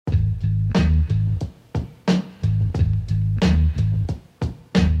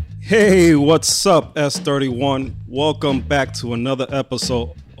Hey, what's up, S31? Welcome back to another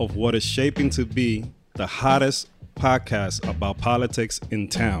episode of what is shaping to be the hottest podcast about politics in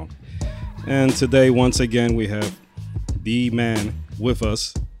town. And today, once again, we have the man with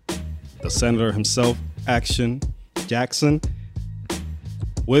us, the senator himself, Action Jackson,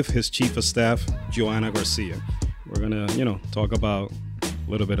 with his chief of staff, Johanna Garcia. We're gonna, talk about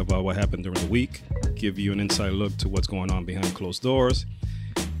a little bit about what happened during the week, give you an inside look to what's going on behind closed doors,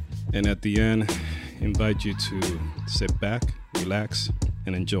 and at the end, invite you to sit back, relax,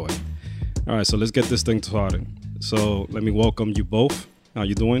 and enjoy. All right, so let's get this thing started. So let me welcome you both. How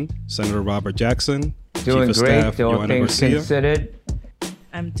you doing? Senator Robert Jackson, Doing Chief of great, Staff, all Johanna things Garcia. considered.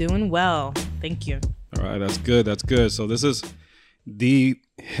 I'm doing well. Thank you. All right, that's good. So this is the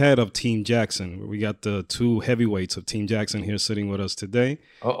head of Team Jackson. We got the two heavyweights of Team Jackson here sitting with us today.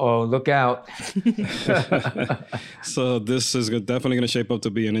 Uh-oh, look out. So this is definitely going to shape up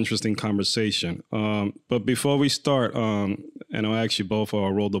to be an interesting conversation. But before we start, and I'll actually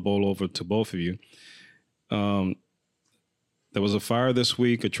I'll roll the ball over to both of you. There was a fire this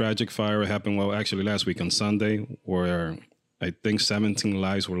week, a tragic fire. It happened, actually last week on Sunday, where I think 17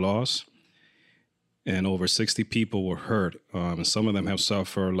 lives were lost and over 60 people were hurt. And some of them have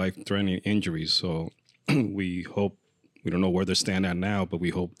suffered life-threatening injuries. So we don't know where they stand at now, but we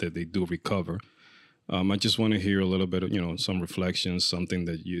hope that they do recover. I just want to hear a little bit of, some reflections, something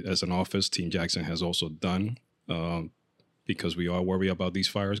that you, as an office, Team Jackson has also done, because we are worried about these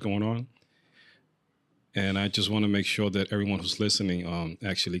fires going on. And I just want to make sure that everyone who's listening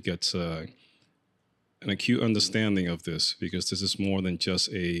actually gets an acute understanding of this, because this is more than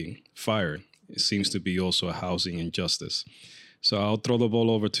just a fire. It seems to be also a housing injustice. So I'll throw the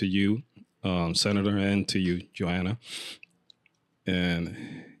ball over to you, Senator, and to you, Johanna,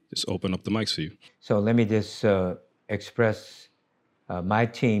 and just open up the mics for you. So let me just express my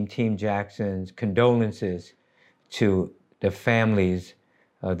Team Jackson's condolences to the families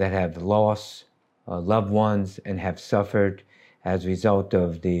that have lost loved ones and have suffered as a result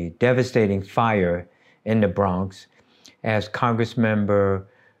of the devastating fire in the Bronx. As Congressmember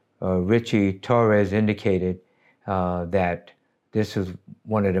Richie Torres indicated, that this was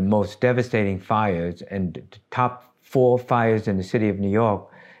one of the most devastating fires, and the top 4 fires in the city of New York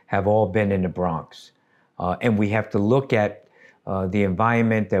have all been in the Bronx. And we have to look at the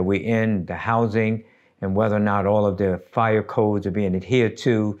environment that we're in, the housing, and whether or not all of the fire codes are being adhered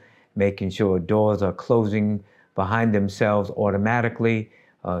to, making sure doors are closing behind themselves automatically,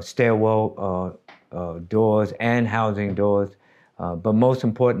 stairwell doors and housing doors. But most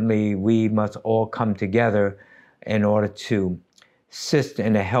importantly, we must all come together in order to assist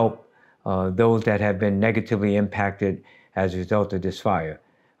and to help those that have been negatively impacted as a result of this fire.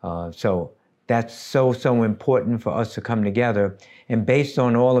 So that's so important for us to come together. And based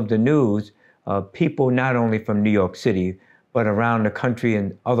on all of the news, people not only from New York City, but around the country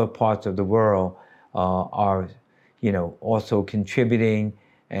and other parts of the world are, also contributing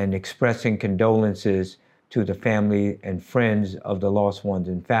and expressing condolences to the family and friends of the lost ones.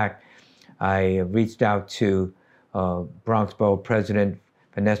 In fact, I reached out to Bronx Borough President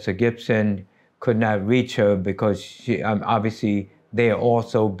Vanessa Gibson, could not reach her because obviously they are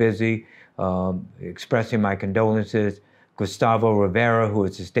also busy, expressing my condolences. Gustavo Rivera, who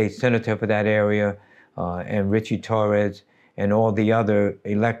is the state senator for that area, and Richie Torres, and all the other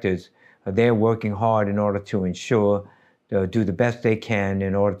electors, they're working hard in order to ensure do the best they can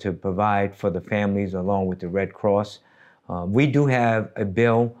in order to provide for the families along with the Red Cross. We do have a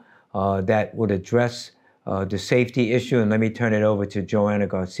bill that would address the safety issue, and let me turn it over to Johanna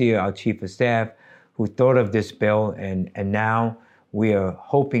Garcia, our Chief of Staff, who thought of this bill, and now we are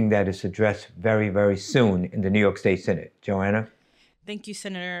hoping that it's addressed very, very soon in the New York State Senate. Johanna? Thank you,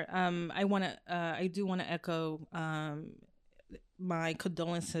 Senator. I do want to echo my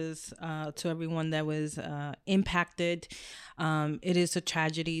condolences to everyone that was impacted. It is a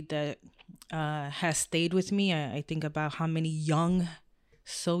tragedy that has stayed with me. I think about how many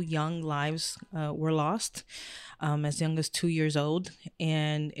so young lives were lost, as young as 2 years old,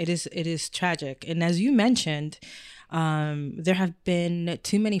 and it is tragic. And as you mentioned, there have been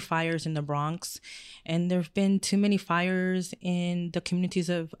too many fires in the Bronx, and there have been too many fires in the communities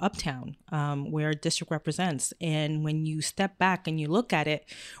of Uptown, where our district represents. And when you step back and you look at it,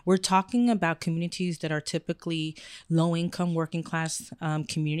 we're talking about communities that are typically low-income, working-class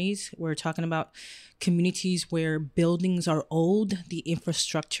communities. We're talking about communities where buildings are old, the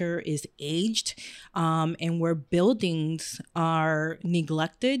infrastructure is aged, and where buildings are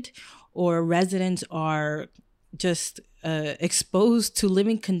neglected or residents are just exposed to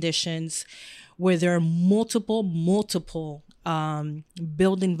living conditions where there are multiple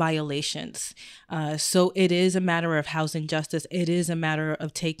building violations. So it is a matter of housing justice. It is a matter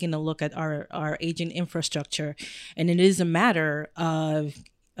of taking a look at our aging infrastructure, and it is a matter of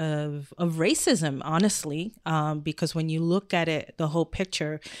racism, honestly, because when you look at it, the whole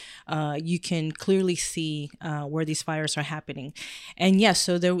picture, you can clearly see where these fires are happening. And yes,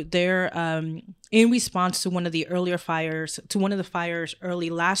 so they're in response to one of the fires early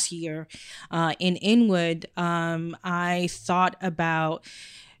last year in Inwood. I thought about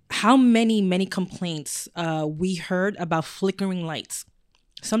how many complaints we heard about flickering lights.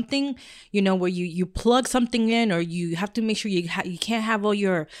 Something, where you plug something in, or you have to make sure you can't have all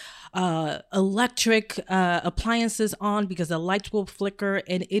your electric appliances on because the lights will flicker,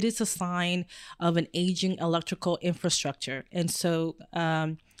 and it is a sign of an aging electrical infrastructure. And so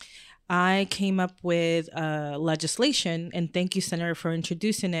I came up with legislation, and thank you, Senator, for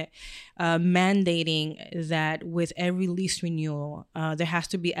introducing it, mandating that with every lease renewal, there has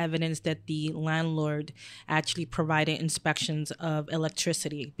to be evidence that the landlord actually provided inspections of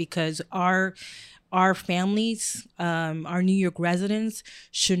electricity, because our families, our New York residents,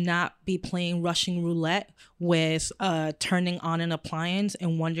 should not be playing Russian roulette with turning on an appliance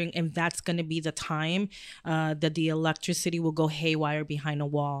and wondering if that's going to be the time that the electricity will go haywire behind a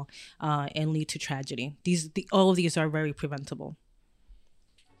wall and lead to tragedy. All of these are very preventable.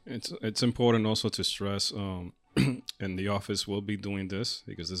 It's important also to stress, and the office will be doing this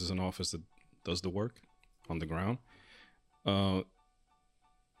because this is an office that does the work on the ground.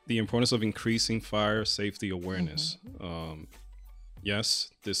 The importance of increasing fire safety awareness.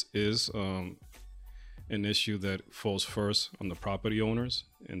 Yes, this is an issue that falls first on the property owners,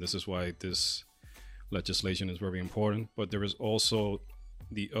 and this is why this legislation is very important. But there is also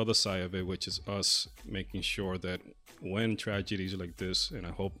the other side of it, which is us making sure that when tragedies like this, and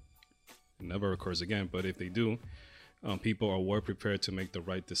I hope it never occurs again, but if they do, people are well prepared to make the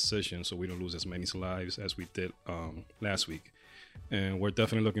right decision so we don't lose as many lives as we did last week. And we're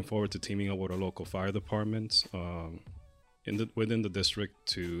definitely looking forward to teaming up with our local fire departments within the district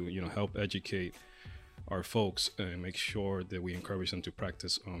to help educate our folks and make sure that we encourage them to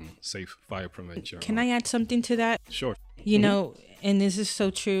practice safe fire prevention. Can I add something to that? Sure. And this is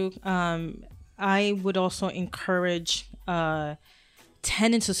so true. I would also encourage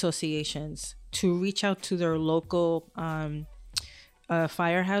tenants associations to reach out to their local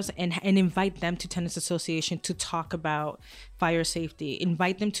firehouse and invite them to tenants association to talk about fire safety.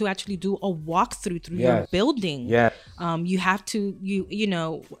 Invite them to actually do a walkthrough through your building. Yes. You have to,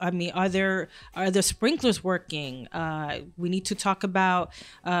 are the sprinklers working? We need to talk about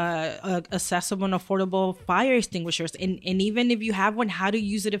accessible and affordable fire extinguishers. And even if you have one, how to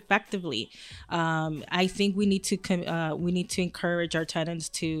use it effectively. I think we need to encourage our tenants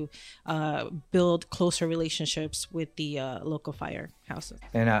to build closer relationships with the local fire houses.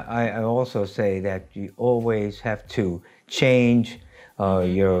 And I also say that you always have to change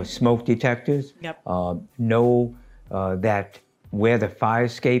your smoke detectors. Yep. Know that where the fire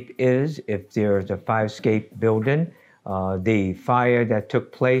escape is, if there's a fire escape building. The fire that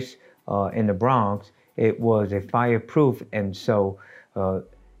took place in the Bronx, it was a fireproof, and so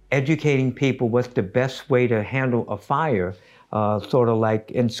educating people what's the best way to handle a fire, sort of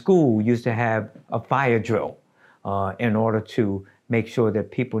like in school, we used to have a fire drill in order to make sure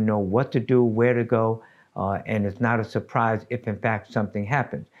that people know what to do, where to go, and it's not a surprise if in fact something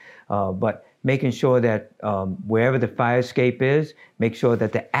happens. But making sure that wherever the fire escape is, make sure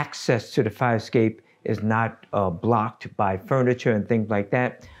that the access to the fire escape is not blocked by furniture and things like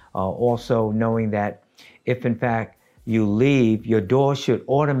that. Also knowing that if in fact you leave, your door should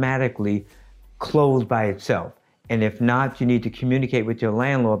automatically close by itself. And if not, you need to communicate with your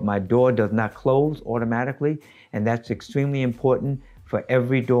landlord. My door does not close automatically, and that's extremely important for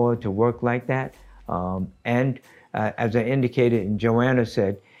every door to work like that. As I indicated, and Johanna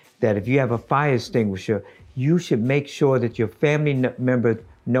said, that if you have a fire extinguisher, you should make sure that your family members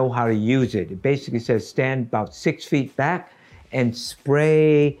know how to use it. It basically says stand about 6 feet back and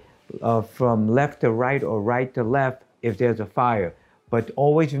spray from left to right or right to left if there's a fire. But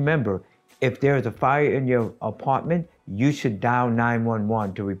always remember, if there's a fire in your apartment, you should dial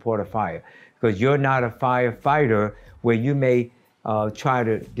 911 to report a fire, because you're not a firefighter where you may try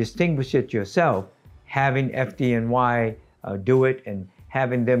to distinguish it yourself. Having FDNY do it and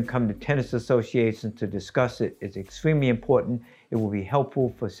having them come to tenants associations to discuss it is extremely important. It will be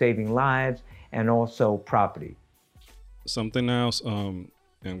helpful for saving lives and also property. Something else, and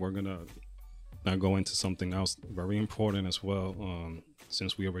we're gonna now go into something else very important as well,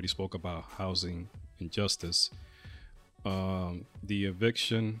 since we already spoke about housing injustice. The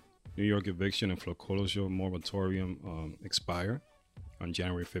eviction, New York eviction and foreclosure moratorium expire on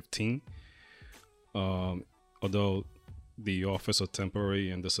January 15. Although the Office of Temporary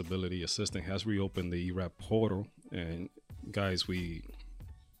and Disability Assistance has reopened the ERAP portal, and guys,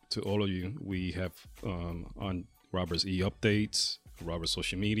 to all of you, we have on Robert's e-updates, Robert's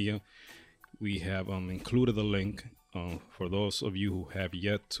social media, we have included a link for those of you who have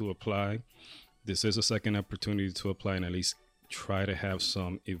yet to apply. This is a second opportunity to apply and at least try to have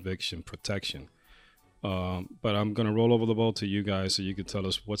some eviction protection. But I'm going to roll over the ball to you guys so you can tell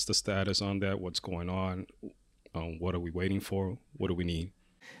us what's the status on that, what's going on, what are we waiting for, what do we need?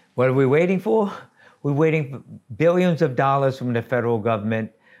 What are we waiting for? We're waiting for billions of dollars from the federal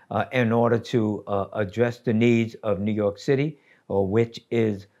government in order to address the needs of New York City, which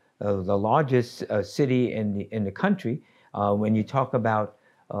is the largest city in the country. When you talk about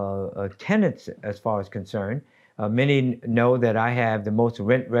tenants as far as concerned, many know that I have the most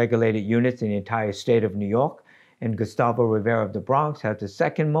rent-regulated units in the entire state of New York, and Gustavo Rivera of the Bronx has the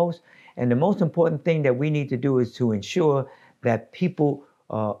second most. And the most important thing that we need to do is to ensure that people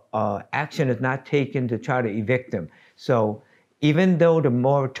action is not taken to try to evict them. So even though the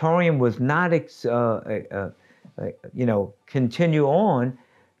moratorium was not, continue on,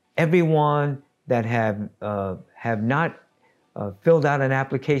 everyone that have not filled out an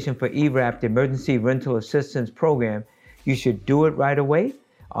application for ERAP, the Emergency Rental Assistance Program, you should do it right away.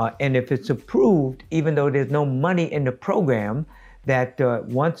 And if it's approved, even though there's no money in the program, that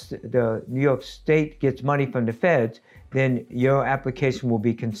once the New York State gets money from the feds, then your application will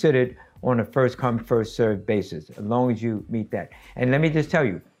be considered on a first-come, first-served basis, as long as you meet that. And let me just tell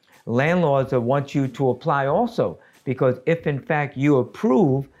you, landlords want you to apply also, because if in fact you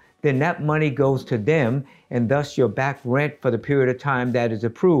approve, then that money goes to them, and thus your back rent for the period of time that is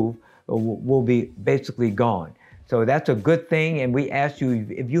approved will be basically gone. So that's a good thing, and we ask you,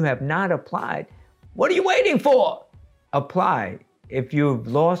 if you have not applied, what are you waiting for? Apply. If you've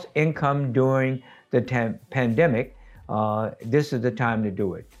lost income during the pandemic, this is the time to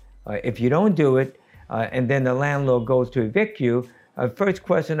do it. If you don't do it, and then the landlord goes to evict you, first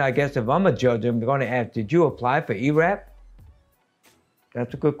question, I guess, if I'm a judge, I'm going to ask, did you apply for ERAP?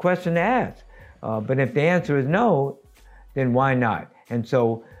 That's a good question to ask. But if the answer is no, then why not? And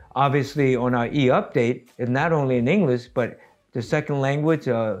so obviously on our e-update, it's not only in English, but the second language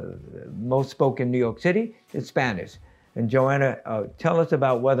most spoken in New York City is Spanish. And Johanna, tell us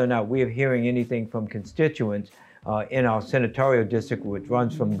about whether or not we are hearing anything from constituents in our senatorial district, which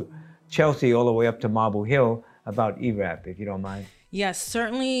runs from Chelsea all the way up to Marble Hill, about ERAP, if you don't mind. Yes,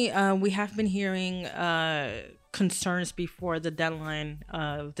 certainly we have been hearing concerns before the deadline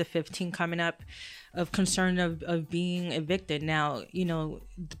of the 15 coming up, of concern of being evicted. Now,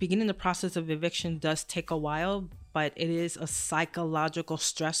 beginning the process of eviction does take a while, but it is a psychological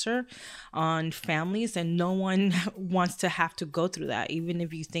stressor on families, and no one wants to have to go through that, even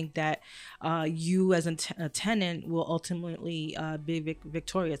if you think that you as a tenant will ultimately be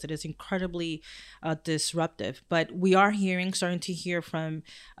victorious. It is incredibly disruptive. But we are starting to hear from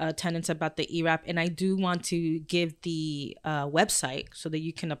tenants about the ERAP, and I do want to give the website so that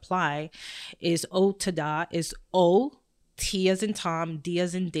you can apply. Is OTDA, is O, T as in Tom, D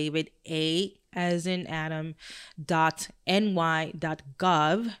as in David, A as in Adam, .ny.gov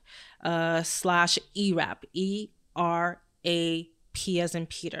 /ERAP, ERAP as in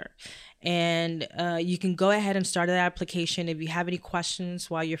Peter. And you can go ahead and start that application. If you have any questions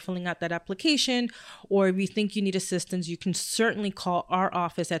while you're filling out that application, or if you think you need assistance, you can certainly call our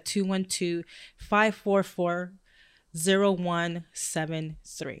office at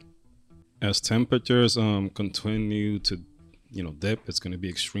 212-544-0173. As temperatures continue to dip, it's going to be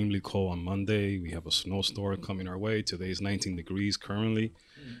extremely cold on Monday. We have a snowstorm coming our way. Today's 19 degrees currently.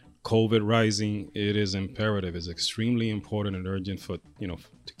 COVID rising. It is imperative. It's extremely important and urgent for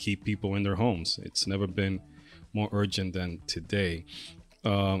to keep people in their homes. It's never been more urgent than today.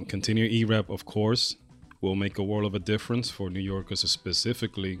 Continue ERAP, of course, will make a world of a difference for New Yorkers,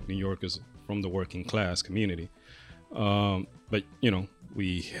 specifically New Yorkers from the working class community. But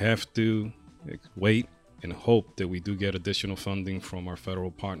we have to wait and hope that we do get additional funding from our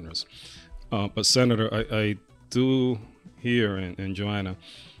federal partners. But Senator, I do hear, and Johanna,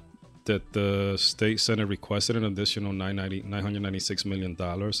 that the state Senate requested an additional $996 million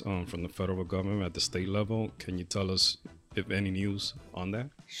from the federal government at the state level. Can you tell us if any news on that?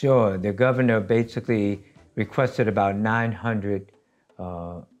 Sure. The governor basically requested about 900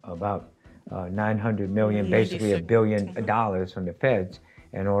 million, basically $1 billion from the feds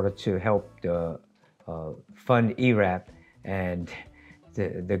in order to help fund ERAP, and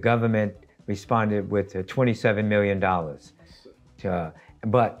the government responded with $27 million.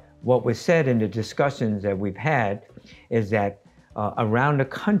 But what was said in the discussions that we've had is that around the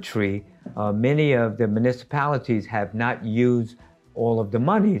country, many of the municipalities have not used all of the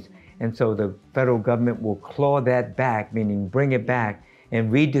monies. And so the federal government will claw that back, meaning bring it back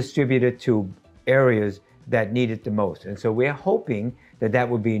and redistribute it to areas that need it the most. And so we're hoping that that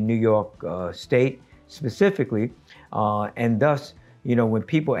would be New York State specifically. And thus, you know, when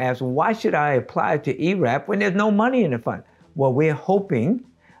people ask, well, why should I apply to ERAP when there's no money in the fund? Well, we're hoping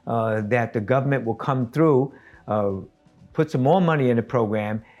that the government will come through, put some more money in the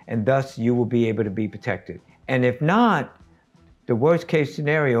program, and thus you will be able to be protected. And if not, the worst case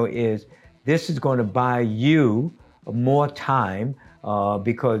scenario is this is going to buy you more time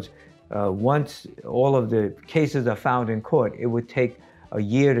because once all of the cases are found in court, it would take a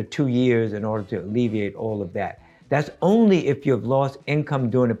year to 2 years in order to alleviate all of that. That's only if you've lost income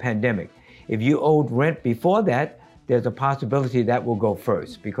during the pandemic. If you owed rent before that, there's a possibility that will go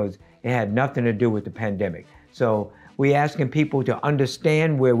first because it had nothing to do with the pandemic. So we're asking people to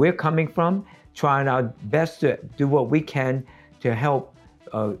understand where we're coming from, trying our best to do what we can to help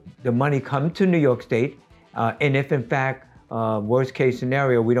the money come to New York State. And if in fact, worst case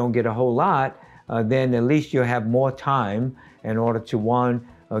scenario, we don't get a whole lot, then at least you'll have more time in order to, one,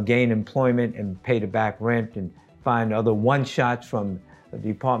 gain employment and pay the back rent and find other one-shots from the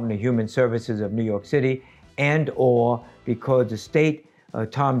Department of Human Services of New York City, and or because the state,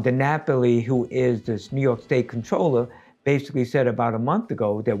 Tom DiNapoli, who is this New York State Controller, basically said about a month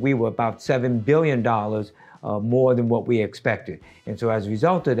ago that we were about $7 billion more than what we expected. And so as a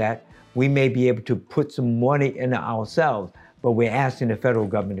result of that, we may be able to put some money in ourselves, but we're asking the federal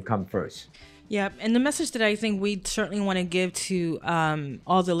government to come first. Yeah, and the message that I think we certainly want to give to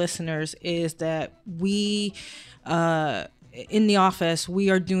all the listeners is that we, in the office, we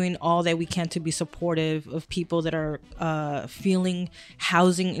are doing all that we can to be supportive of people that are feeling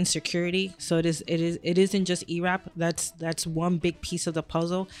housing insecurity. So it isn't just ERAP. That's one big piece of the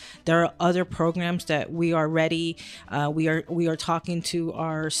puzzle. There are other programs that we are ready. We are talking to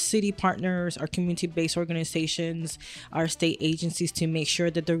our city partners, our community-based organizations, our state agencies to make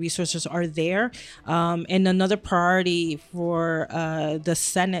sure that the resources are there. And another priority for the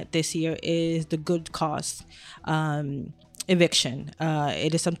Senate this year is the good cause eviction.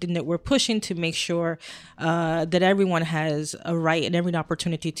 It is something that we're pushing to make sure that everyone has a right and every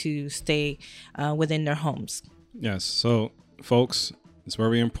opportunity to stay within their homes. Yes. So, folks, it's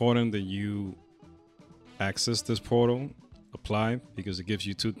very important that you access this portal, apply, because it gives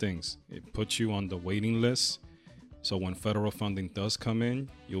you two things. It puts you on the waiting list. So when federal funding does come in,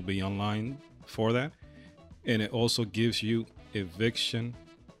 you'll be online for that. And it also gives you eviction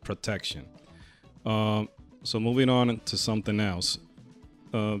protection. So moving on to something else.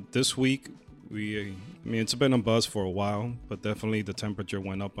 This week, it's been a buzz for a while, but definitely the temperature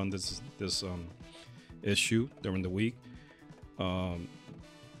went up on this issue during the week.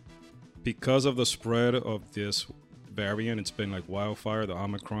 Because of the spread of this variant, it's been like wildfire, the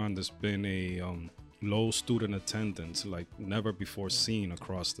Omicron. There's been a low student attendance like never before seen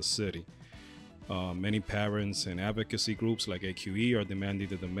across the city. Many parents and advocacy groups like AQE are demanding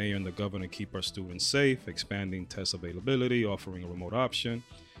that the mayor and the governor keep our students safe, expanding test availability, offering a remote option.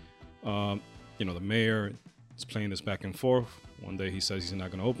 The mayor is playing this back and forth. One day he says he's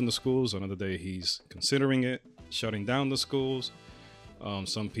not going to open the schools. Another day he's considering it, shutting down the schools.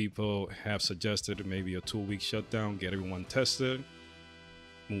 Some people have suggested maybe a 2-week shutdown, get everyone tested,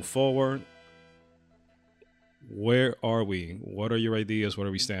 move forward. Where are we? What are your ideas? Where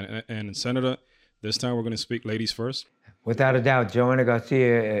are we standing? And Senator, this time we're going to speak ladies first. Without a doubt, Johanna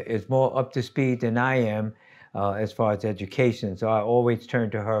Garcia is more up to speed than I am as far as education. So I always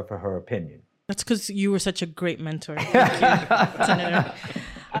turn to her for her opinion. That's because you were such a great mentor. Thank you, Senator.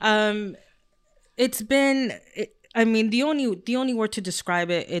 The only word to describe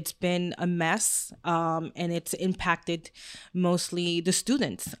it, it's been a mess, and it's impacted mostly the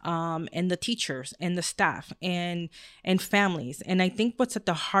students, and the teachers and the staff and families. And I think what's at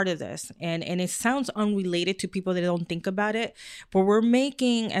the heart of this, and it sounds unrelated to people that don't think about it, but we're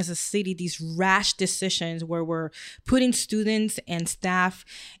making as a city these rash decisions where we're putting students and staff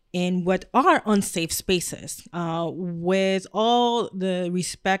in what are unsafe spaces, with all the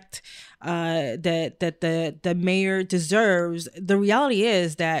respect that the mayor deserves. The reality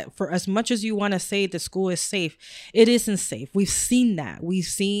is that for as much as you want to say the school is safe, it isn't safe. We've seen that. We've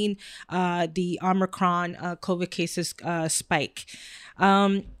seen the Omicron COVID cases spike.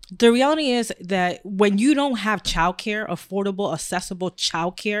 The reality is that when you don't have childcare, affordable, accessible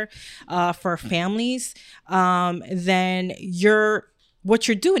childcare for families, then what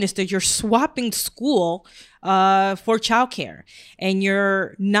you're doing is that you're swapping school for childcare, and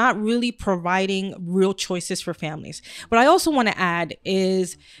you're not really providing real choices for families. What I also want to add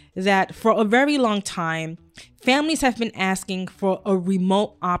is that for a very long time, families have been asking for a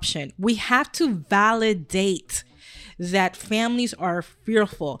remote option. We have to validate that families are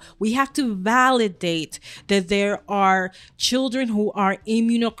fearful. We have to validate that there are children who are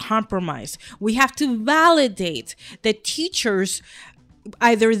immunocompromised. We have to validate that teachers,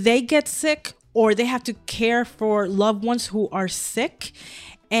 either they get sick or they have to care for loved ones who are sick.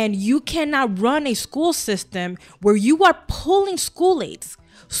 And you cannot run a school system where you are pulling school aides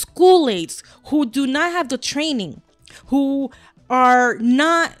who do not have the training, who are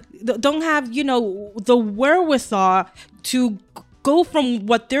not, don't have, the wherewithal to go from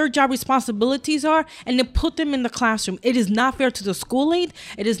what their job responsibilities are and then put them in the classroom. It is not fair to the school aide.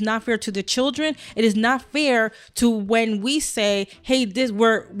 It is not fair to the children. It is not fair to when we say, hey,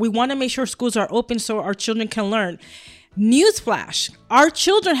 we want to make sure schools are open so our children can learn. Newsflash, our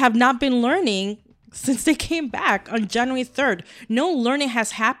children have not been learning since they came back on January 3rd. No learning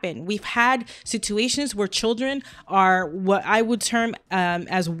has happened. We've had situations where children are what I would term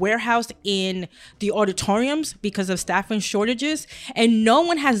as warehoused in the auditoriums because of staffing shortages. And no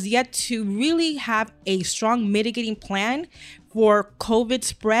one has yet to really have a strong mitigating plan for COVID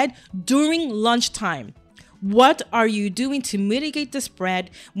spread during lunchtime. What are you doing to mitigate the spread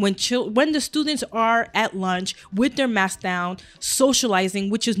when the students are at lunch with their mask down,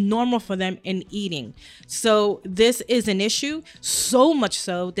 socializing, which is normal for them, and eating? So this is an issue, so much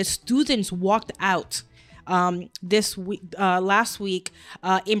so that students walked out last week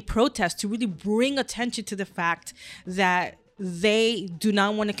in protest to really bring attention to the fact that they do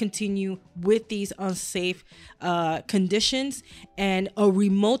not want to continue with these unsafe conditions, and a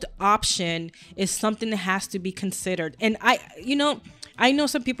remote option is something that has to be considered. And I know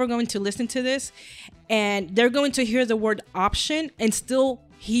some people are going to listen to this and they're going to hear the word option and still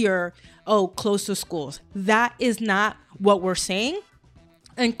hear, oh, close the schools. That is not what we're saying.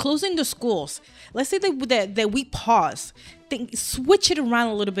 And closing the schools, let's say that we pause, switch it around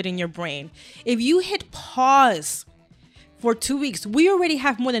a little bit in your brain. If you hit pause for 2 weeks, we already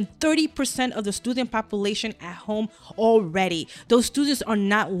have more than 30% of the student population at home already. Those students are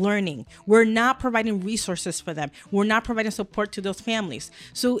not learning. We're not providing resources for them. We're not providing support to those families.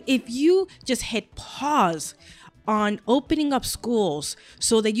 So if you just hit pause on opening up schools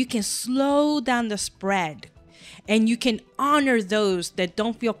so that you can slow down the spread and you can honor those that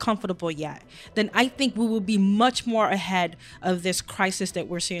don't feel comfortable yet, then I think we will be much more ahead of this crisis that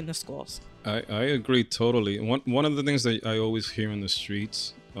we're seeing in the schools. I agree totally. One of the things that I always hear in the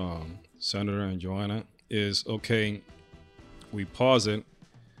streets, Senator and Johanna, is, okay, we pause it,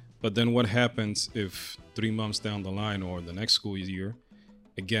 but then what happens if 3 months down the line or the next school year,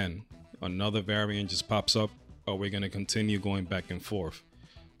 again, another variant just pops up? Are we going to continue going back and forth?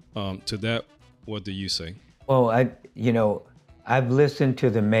 To that, what do you say? Well, I've listened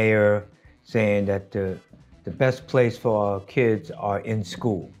to the mayor saying that the best place for our kids are in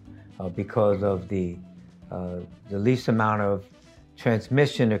school. Because of the least amount of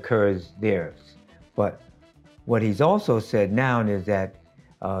transmission occurs there. But what he's also said now is that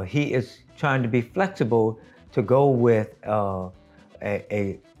he is trying to be flexible to go with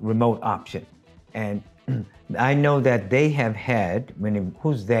a remote option. And I know that they have had,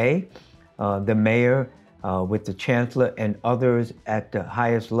 who's they? The mayor with the chancellor and others at the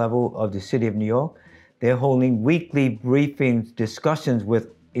highest level of the city of New York. They're holding weekly briefings, discussions with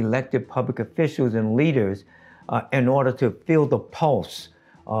elected public officials and leaders in order to feel the pulse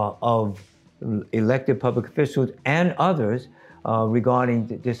of elected public officials and others regarding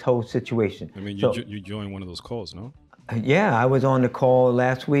this whole situation. I mean, you joined one of those calls, no? Yeah, I was on the call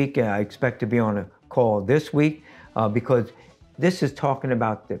last week, and I expect to be on a call this week because this is talking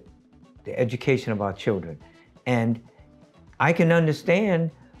about the education of our children. And I can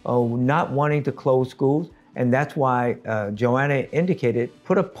understand not wanting to close schools. And that's why Johanna indicated,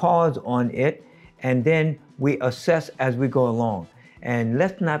 put a pause on it, and then we assess as we go along. And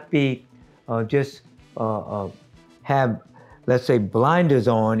let's not be have, let's say, blinders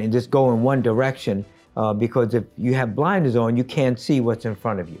on and just go in one direction, because if you have blinders on, you can't see what's in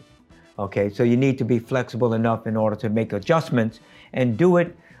front of you. Okay, so you need to be flexible enough in order to make adjustments and do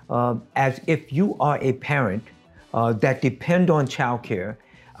it as if you are a parent that depend on childcare,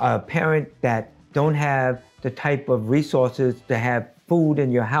 a parent that don't have the type of resources to have food in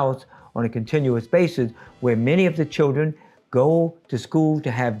your house on a continuous basis, where many of the children go to school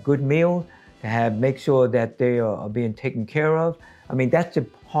to have good meals, to make sure that they are being taken care of. I mean, that's the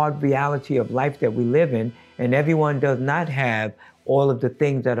hard reality of life that we live in, and everyone does not have all of the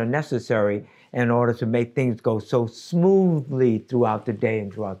things that are necessary. in order to make things go so smoothly throughout the day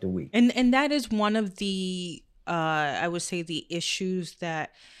and throughout the week. And that is one of the I would say the issues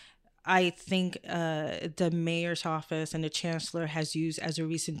that I think the mayor's office and the chancellor has used as a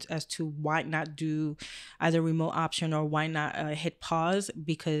reason as to why not do either remote option or why not hit pause,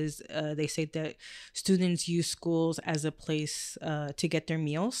 because they say that students use schools as a place to get their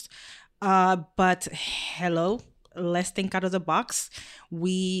meals. But hello, let's think out of the box.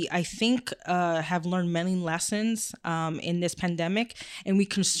 We, I think, have learned many lessons in this pandemic, and we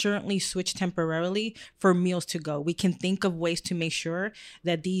can certainly switch temporarily for meals to go. We can think of ways to make sure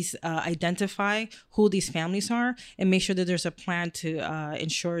that these identify who these families are and make sure that there's a plan to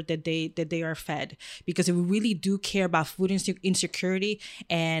ensure that they are fed. Because if we really do care about food insecurity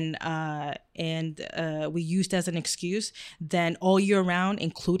and we use that as an excuse, then all year round,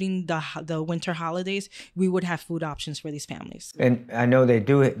 including the winter holidays, we would have food options for these families. And I know they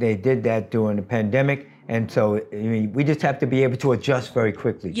did that during the pandemic, and so I mean, we just have to be able to adjust very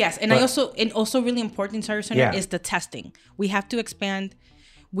quickly. Yes, and also really important, sorry, Senator, Yeah. is the testing. We have to expand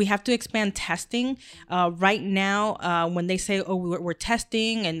testing. Right now, when they say, "Oh, we're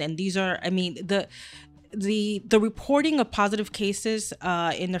testing," and these are, I mean, the reporting of positive cases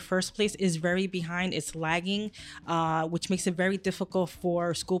in the first place is very behind. It's lagging, which makes it very difficult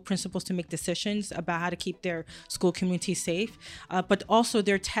for school principals to make decisions about how to keep their school community safe. But also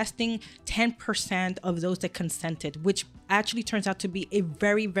they're testing 10% of those that consented, which actually turns out to be a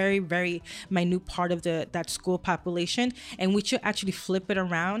very, very, very minute part of that school population. And we should actually flip it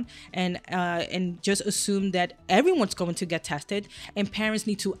around and just assume that everyone's going to get tested, and parents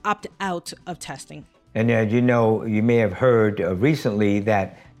need to opt out of testing. And you know, you may have heard recently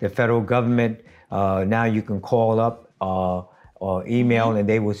that the federal government, now you can call up or email, and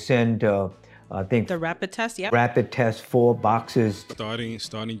they will send, I think, The rapid test, yeah. rapid test 4 boxes Starting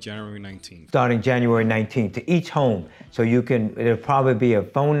January 19th. starting January 19th to each home. So you can, it'll probably be a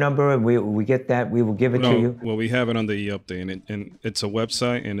phone number, and we get that, we will give it to you. Well, we have it on the e-update, and it's a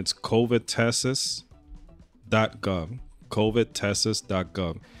website, and it's covidtests.gov.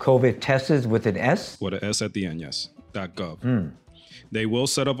 covidtests.gov. COVID tests with an S? With an S at the end, yes. .gov. They will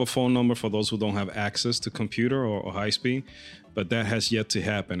set up a phone number for those who don't have access to computer or high speed, but that has yet to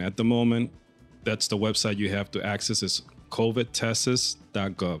happen. At the moment, that's the website you have to access. Is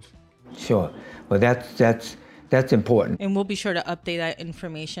covidtests.gov. Sure. Well, that's important. And we'll be sure to update that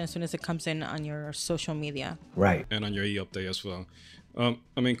information as soon as it comes in on your social media. Right. And on your e-update as well. I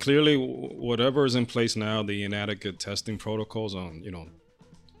mean, clearly, whatever is in place now, the inadequate testing protocols, I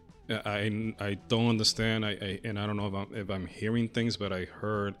don't understand. And I don't know if I'm hearing things, but I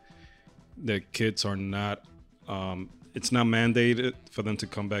heard that kids are not. It's not mandated for them to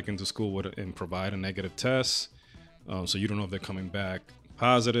come back into school and provide a negative test. So you don't know if they're coming back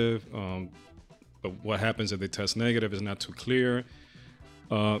positive. But what happens if they test negative is not too clear.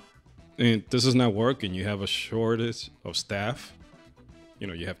 And this is not working. You have a shortage of staff.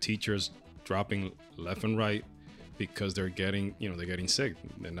 You have teachers dropping left and right because they're getting sick.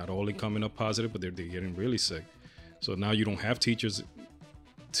 They're not only coming up positive, but they're getting really sick. So now you don't have teachers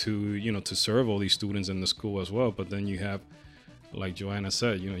to serve all these students in the school as well. But then you have, like Johanna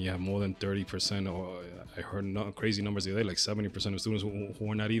said, you have more than 30%, or I heard crazy numbers the other day, like 70% of students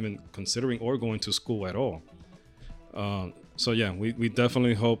who are not even considering or going to school at all. So yeah, we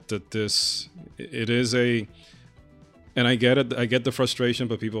definitely hope that it is and I get it. I get the frustration,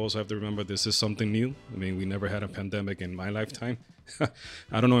 but people also have to remember this is something new. I mean, we never had a pandemic in my lifetime.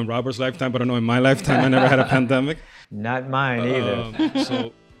 I don't know in Robert's lifetime, but I know in my lifetime I never had a pandemic. Not mine either.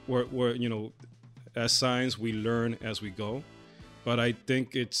 So we're as science, we learn as we go. But I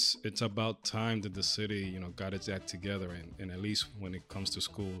think it's about time that the city got its act together, and at least when it comes to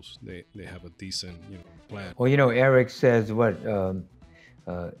schools, they have a decent plan. Well, Eric says what.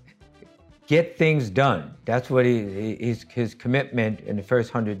 Get things done. That's what his commitment in the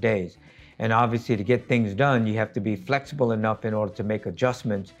first 100 days. And obviously, to get things done, you have to be flexible enough in order to make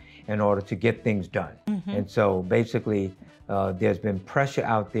adjustments in order to get things done. And so basically, there's been pressure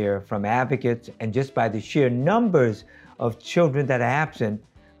out there from advocates, and just by the sheer numbers of children that are absent,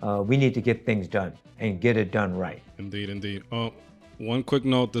 we need to get things done and get it done right. Indeed. One quick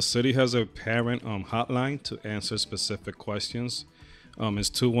note, the city has a parent hotline to answer specific questions. It's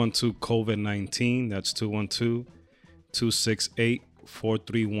 212-COVID-19. That's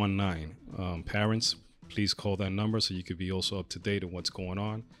 212-268-4319. Parents, please call that number so you could be also up to date on what's going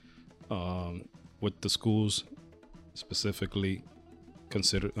on with the schools, specifically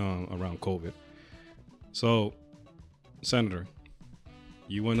considered around COVID. So, Senator,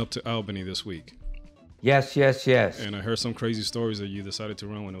 you went up to Albany this week. Yes, yes, yes. And I heard some crazy stories that you decided to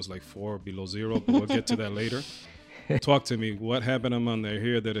run when it was like 4 below zero, but we'll get to that later. Talk to me. What happened on Monday? I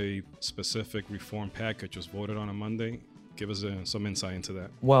hear that a specific reform package was voted on Monday. Give us some insight into that.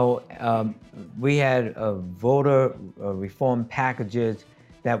 Well, we had voter reform packages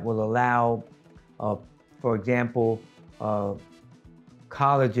that will allow, for example,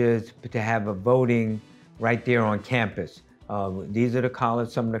 colleges to have a voting right there on campus. These are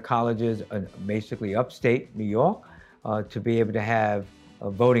some of the colleges, basically upstate New York, to be able to have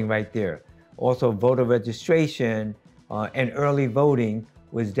voting right there. Also, voter registration and early voting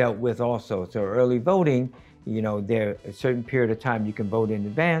was dealt with also. So early voting, there a certain period of time you can vote in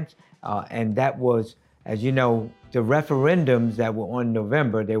advance, and that was, as you know, the referendums that were on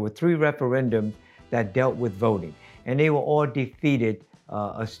November. There were 3 referendums that dealt with voting, and they were all defeated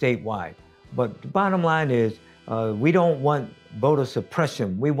statewide. But the bottom line is, we don't want voter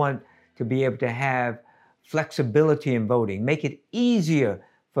suppression. We want to be able to have flexibility in voting, make it easier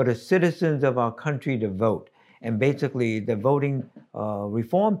for the citizens of our country to vote. And basically, the voting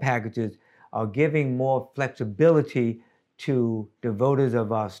reform packages are giving more flexibility to the voters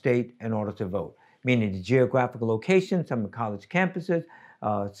of our state in order to vote, meaning the geographical location, some in college campuses,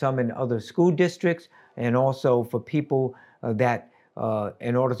 some in other school districts, and also for people that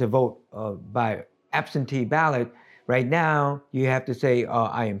in order to vote by absentee ballot, right now you have to say,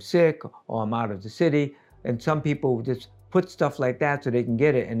 I am sick or I'm out of the city. And some people just put stuff like that so they can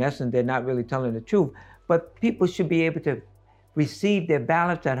get it. In essence, they're not really telling the truth. But people should be able to receive their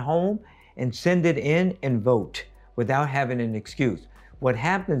ballots at home and send it in and vote without having an excuse. What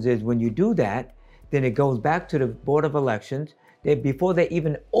happens is when you do that, then it goes back to the Board of Elections. Before they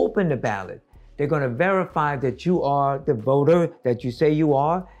even open the ballot, they're going to verify that you are the voter that you say you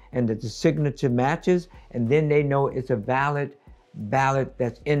are and that the signature matches, and then they know it's a valid ballot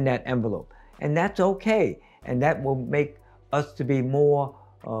that's in that envelope. And that's okay. And that will make us to be more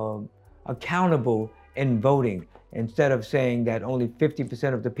accountable in voting. Instead of saying that only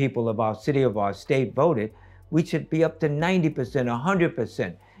 50% of the people of our city, of our state voted, we should be up to 90%,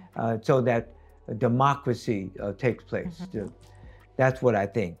 100%, so that democracy takes place. Mm-hmm. That's what I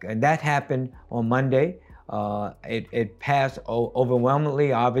think. And that happened on Monday. It passed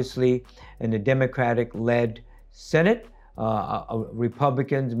overwhelmingly, obviously, in the Democratic-led Senate.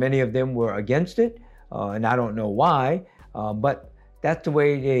 Republicans, many of them were against it, and I don't know why, but that's the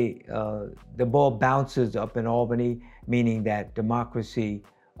way the ball bounces up in Albany, meaning that democracy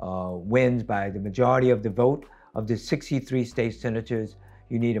wins by the majority of the vote. Of the 63 state senators,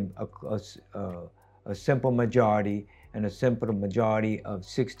 you need a simple majority, and a simple majority of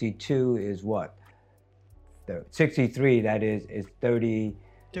 62 is what? 63, that is 30,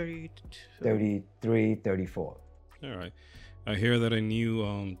 33, 34. All right. I hear that a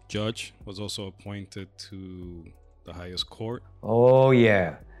new judge was also appointed to the highest court. Oh,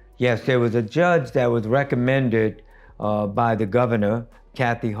 yeah. Yes, there was a judge that was recommended by the governor,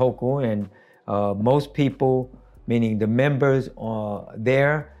 Kathy Hochul, and most people, meaning the members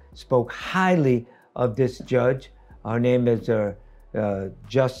there, spoke highly of this judge. Her name is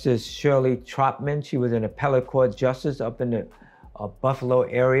Justice Shirley Trotman. She was an appellate court justice up in the Buffalo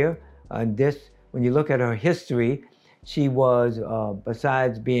area. And when you look at her history, she was,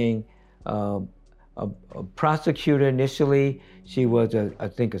 besides being a prosecutor initially, she was, I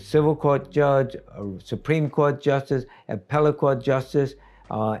think, a civil court judge, a Supreme Court justice, appellate court justice,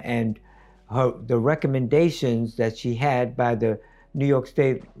 and the recommendations that she had by the New York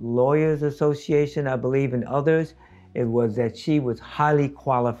State Lawyers Association, I believe, and others, it was that she was highly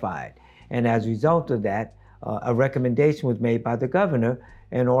qualified. And as a result of that, a recommendation was made by the governor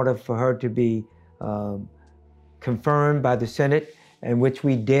in order for her to be confirmed by the Senate, and which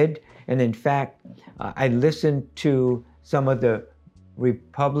we did. And in fact, I listened to some of the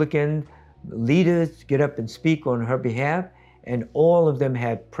Republican leaders get up and speak on her behalf, and all of them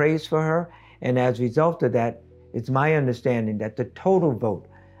had praise for her. And as a result of that, it's my understanding that the total vote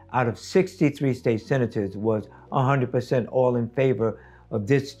out of 63 state senators was 100% all in favor of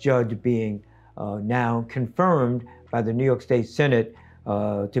this judge being now confirmed by the New York State Senate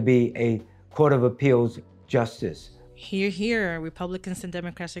to be a Court of Appeals justice. Hear, hear. Republicans and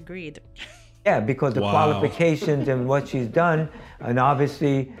Democrats agreed. Yeah, because the qualifications and what she's done, and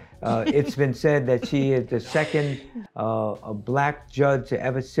obviously it's been said that she is the second a black judge to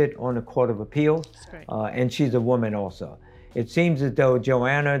ever sit on the Court of Appeals, and she's a woman also. It seems as though,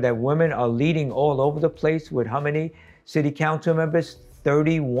 Johanna, that women are leading all over the place with how many city council members?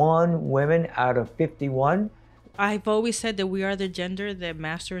 31 women out of 51. I've always said that we are the gender that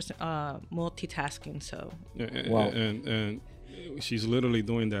masters multitasking. So, and She's literally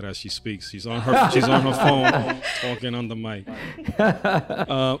doing that as she speaks. She's on her phone talking on the mic.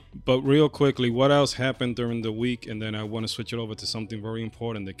 But real quickly, what else happened during the week? And then I want to switch it over to something very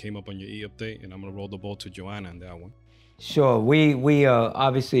important that came up on your update, and I'm gonna roll the ball to Johanna on that one. Sure. We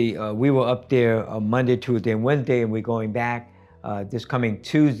obviously we were up there Monday, Tuesday, and Wednesday, and we're going back this coming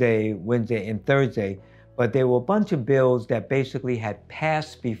Tuesday, Wednesday, and Thursday. But there were a bunch of bills that basically had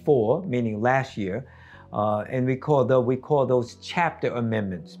passed before, meaning last year, and we call those chapter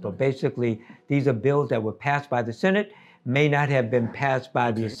amendments. But basically, these are bills that were passed by the Senate, may not have been passed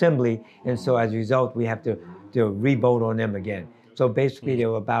by the Assembly, and so as a result, we have to re-vote on them again. So basically, there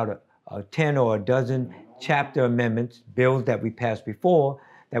were about 10 or a dozen chapter amendments, bills that we passed before,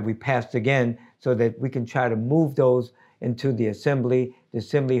 that we passed again, so that we can try to move those into the Assembly. The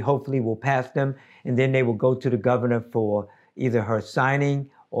Assembly hopefully will pass them, and then they will go to the governor for either her signing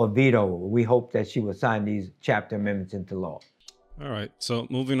or veto. We hope that she will sign these chapter amendments into law. All right, so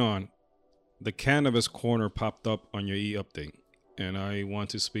moving on. The cannabis corner popped up on your update, and I want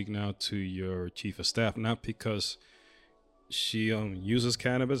to speak now to your chief of staff, not because she uses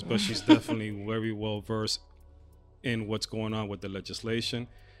cannabis, but she's definitely very well versed in what's going on with the legislation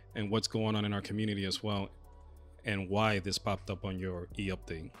and what's going on in our community as well, and why this popped up on your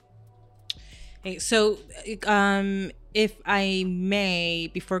update. Okay, so if I may,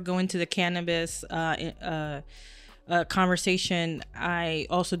 before going to the cannabis conversation, I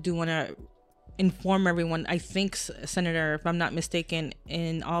also do want to inform everyone. I think, Senator, if I'm not mistaken,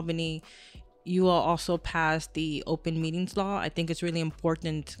 in Albany, you will also pass the open meetings law. I think it's really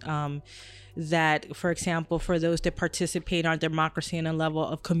important that, for example, for those that participate in our democracy on a level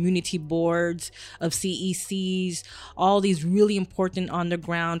of community boards, of CECs, all these really important on the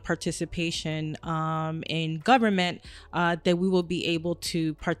ground participation in government, that we will be able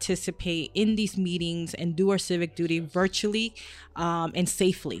to participate in these meetings and do our civic duty virtually and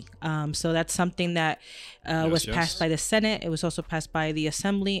safely. So that's something that was passed by the Senate. It was also passed by the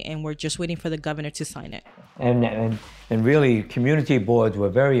Assembly, and we're just waiting for the governor to sign it. And really, community boards were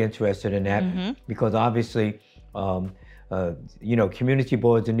very interested in that because obviously, community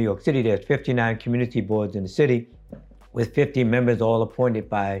boards in New York City, there's 59 community boards in the city with 50 members all appointed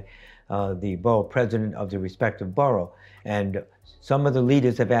by the borough president of the respective borough. And some of the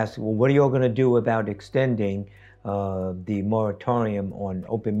leaders have asked, well, what are you all going to do about extending the moratorium on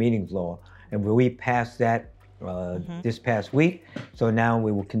open meetings law? And we passed that this past week. So now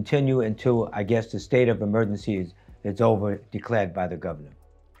we will continue until, I guess, the state of emergency is over, declared by the governor.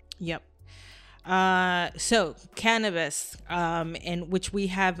 Yep. So cannabis, in which we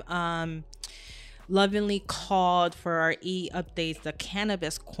have lovingly called for our updates the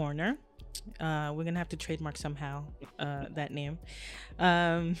Cannabis Corner. We're gonna have to trademark somehow that name.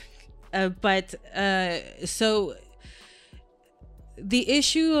 So the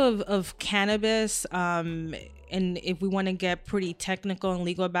issue of cannabis, and if we want to get pretty technical and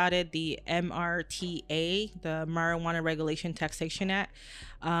legal about it, the MRTA, the Marijuana Regulation Taxation Act,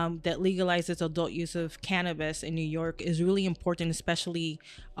 that legalizes adult use of cannabis in New York, is really important, especially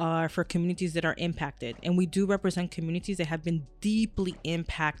for communities that are impacted. And we do represent communities that have been deeply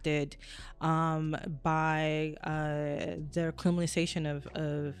impacted by the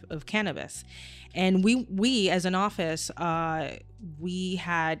criminalization of cannabis. And we as an office, we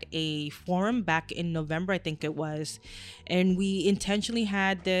had a forum back in November, I think it was, and we intentionally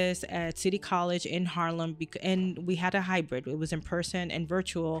had this at City College in Harlem, and we had a hybrid. It was in person and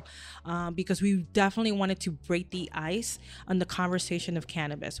virtual, because we definitely wanted to break the ice on the conversation of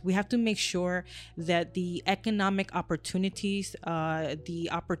cannabis. We have to make sure that the economic opportunities, the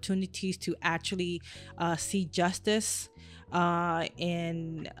opportunities to actually see justice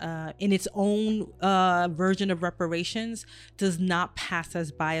in its own version of reparations does not pass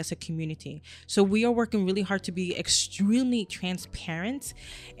us by as a community. So we are working really hard to be extremely transparent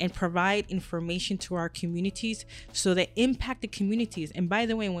and provide information to our communities so that impact the communities. And by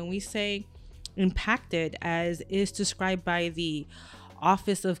the way, when we say impacted, as is described by the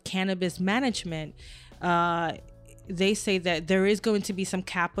Office of Cannabis Management, they say that there is going to be some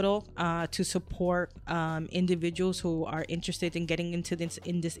capital to support individuals who are interested in getting into this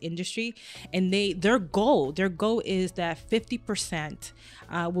industry, and their goal is that 50%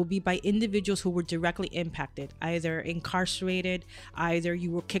 will be by individuals who were directly impacted, either incarcerated, either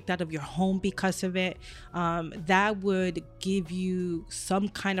you were kicked out of your home because of it. That would give you some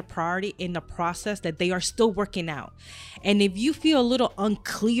kind of priority in the process that they are still working out. And if you feel a little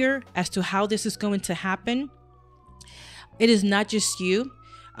unclear as to how this is going to happen, it is not just you.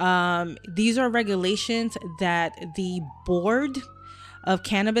 These are regulations that the board of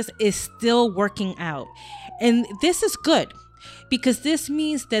cannabis is still working out. And this is good because this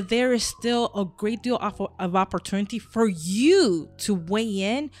means that there is still a great deal of opportunity for you to weigh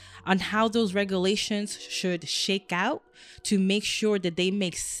in on how those regulations should shake out to make sure that they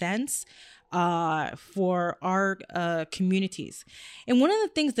make sense for our communities. And one of the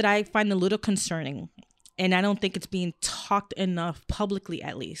things that I find a little concerning, and I don't think it's being talked enough publicly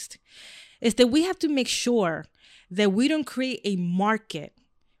at least, is that we have to make sure that we don't create a market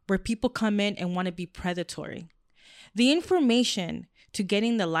where people come in and want to be predatory. The information to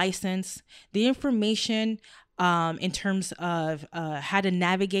getting the license, the information in terms of how to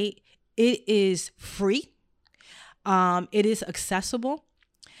navigate, it is free. It is accessible.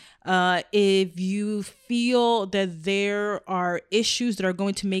 If you feel that there are issues that are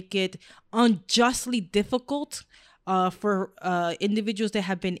going to make it unjustly difficult for individuals that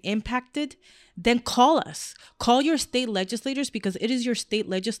have been impacted, then call us. Call your state legislators, because it is your state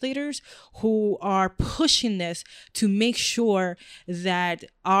legislators who are pushing this to make sure that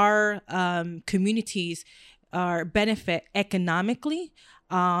our communities are benefit economically,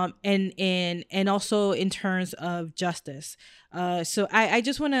 and also in terms of justice. So I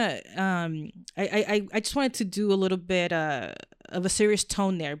just want to I just wanted to do a little bit of a serious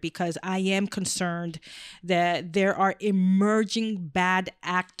tone there, because I am concerned that there are emerging bad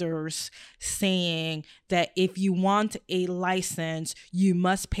actors saying that if you want a license, you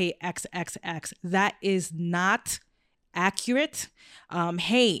must pay XXX. That is not accurate.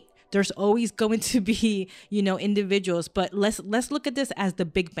 Hey, there's always going to be, individuals, but let's look at this as the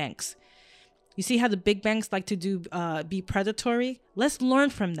big banks. You see how the big banks like to be predatory? Let's learn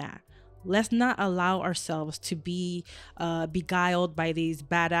from that. Let's not allow ourselves to be beguiled by these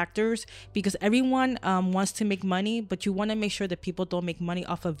bad actors, because everyone wants to make money, but you want to make sure that people don't make money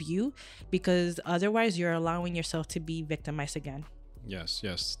off of you, because otherwise you're allowing yourself to be victimized again.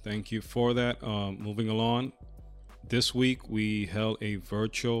 Yes. Thank you for that. Moving along. This week, we held a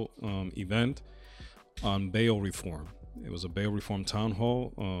virtual event on bail reform. It was a bail reform town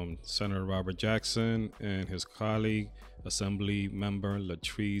hall. Senator Robert Jackson and his colleague, Assembly Member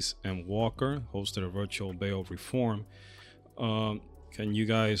Latrice M. Walker, hosted a virtual bail reform. Can you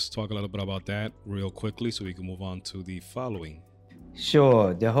guys talk a little bit about that real quickly so we can move on to the following?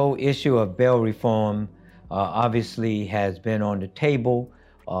 Sure. The whole issue of bail reform obviously has been on the table.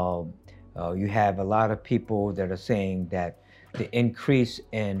 You have a lot of people that are saying that the increase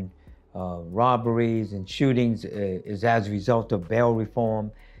in robberies and shootings is as a result of bail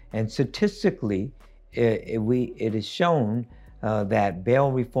reform. And statistically, it is shown that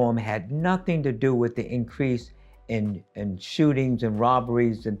bail reform had nothing to do with the increase in shootings and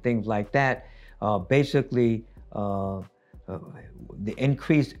robberies and things like that. Basically, the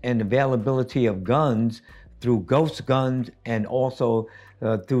increase in availability of guns through ghost guns, and also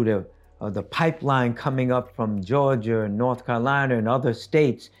through the pipeline coming up from Georgia and North Carolina and other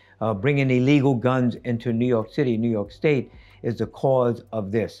states, bringing illegal guns into New York City, New York State, is the cause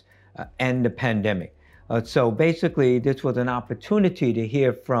of this and the pandemic. So basically, this was an opportunity to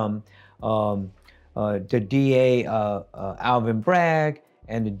hear from the DA, Alvin Bragg,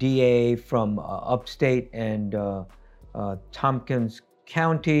 and the DA from upstate and Tompkins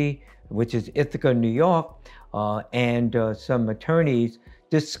County, which is Ithaca, New York, and some attorneys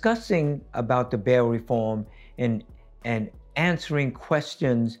discussing about the bail reform and answering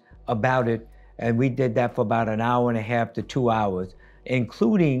questions about it. And we did that for about an hour and a half to 2 hours,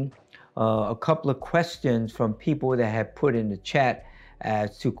 including a couple of questions from people that had put in the chat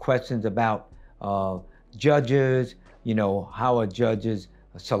as to questions about judges, how are judges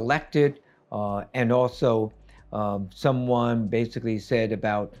selected, and also someone basically said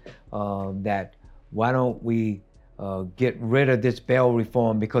about that, why don't we get rid of this bail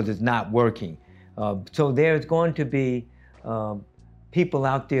reform because it's not working. So there's going to be people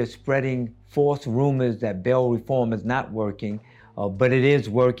out there spreading false rumors that bail reform is not working, but it is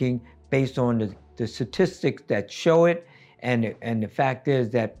working based on the statistics that show it. And the fact is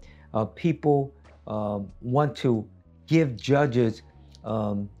that people want to give judges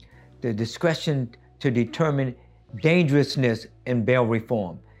the discretion to determine dangerousness in bail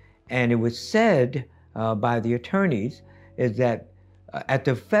reform. And it was said by the attorneys is that at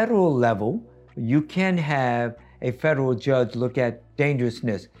the federal level, you can have a federal judge look at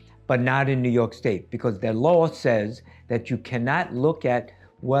dangerousness, but not in New York State, because the law says that you cannot look at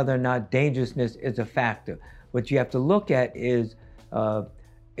whether or not dangerousness is a factor. What you have to look at is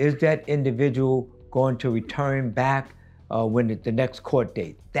that individual going to return back when the next court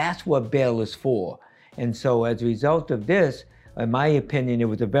date? That's what bail is for. And so as a result of this, in my opinion, it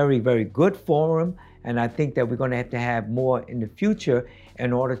was a very, very good forum. And I think that we're going to have more in the future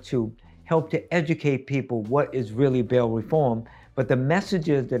in order to help to educate people what is really bail reform. But the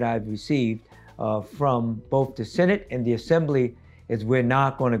messages that I've received from both the Senate and the Assembly is we're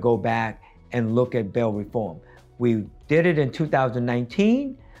not going to go back and look at bail reform. We did it in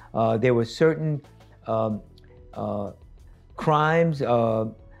 2019. There were certain crimes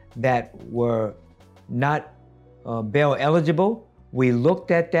that were not bail eligible. We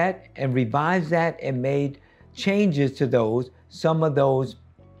looked at that and revised that and made changes to those. Some of those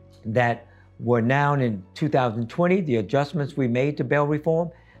that were now in 2020, the adjustments we made to bail reform,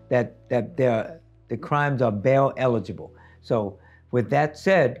 that the crimes are bail eligible. So with that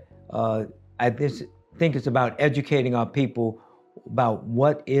said, I just think it's about educating our people about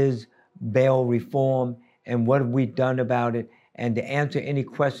what is bail reform and what have we done about it, and to answer any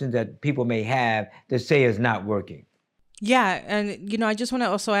questions that people may have that say it's not working. Yeah, and I just want to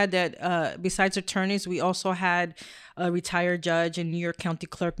also add that besides attorneys, we also had a retired judge and New York County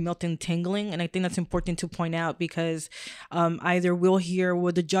Clerk Milton Tingling, and I think that's important to point out because either we'll hear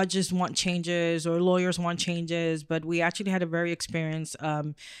well the judges want changes or lawyers want changes, but we actually had a very experienced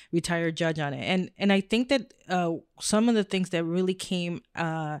retired judge on it, and I think that some of the things that really came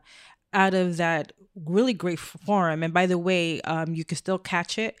out of that really great forum. And by the way, you can still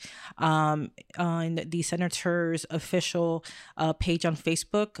catch it on the senator's official page on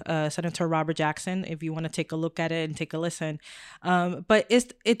Facebook, Senator Robert Jackson, if you want to take a look at it and take a listen. But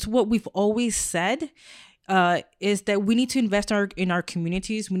it's what we've always said. Is that we need to invest in our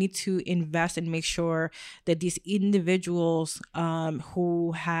communities. We need to invest and make sure that these individuals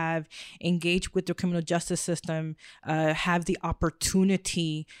who have engaged with the criminal justice system have the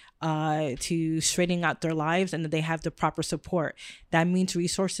opportunity to straighten out their lives and that they have the proper support. That means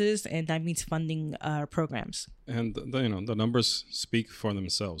resources and that means funding programs. And the numbers speak for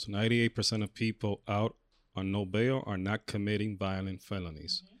themselves. 98% of people out on no bail are not committing violent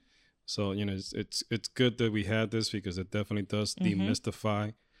felonies. Mm-hmm. So, it's good that we had this because it definitely does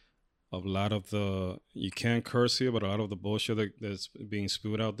demystify a lot of the, you can't curse here, but a lot of the bullshit that's being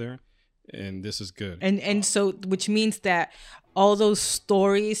spewed out there. And this is good. And so, which means that all those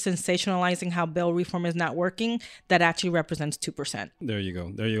stories sensationalizing how bail reform is not working, that actually represents 2%. There you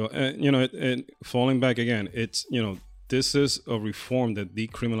go. And falling back again, it's, this is a reform that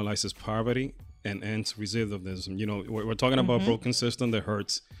decriminalizes poverty and ends recidivism. We're talking about a broken system that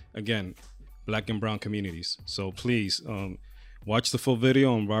hurts, again, Black and brown communities. So please watch the full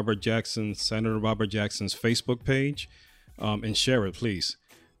video on Senator Robert Jackson's Facebook page, and share it, please.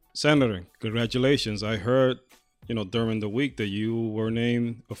 Senator, congratulations. I heard, during the week that you were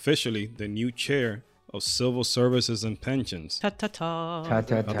named officially the new chair of Civil Services and Pensions. Ta-ta-ta. How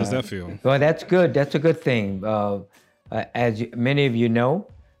does that feel? Well, that's good. That's a good thing. As many of you know,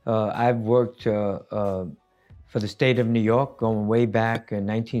 I've worked for the state of New York going way back in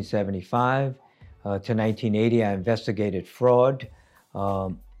 1975 to 1980. I investigated fraud.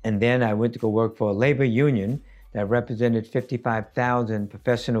 And then I went to go work for a labor union that represented 55,000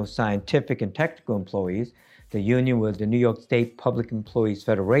 professional, scientific, and technical employees. The union was the New York State Public Employees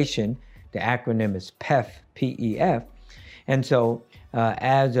Federation. The acronym is PEF, P-E-F. And so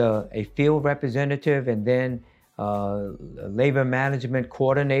as a field representative and then labor management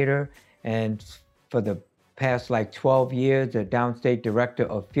coordinator, and for the past 12 years, a downstate director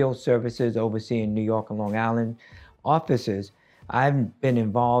of field services overseeing New York and Long Island offices, I've been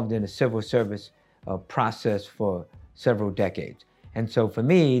involved in the civil service process for several decades. And so for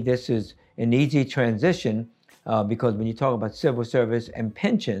me, this is an easy transition because when you talk about civil service and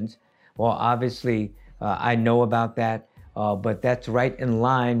pensions, well, obviously I know about that, but that's right in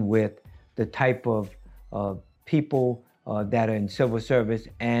line with the type of people that are in civil service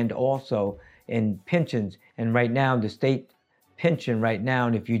and also in pensions. And right now, the state pension right now,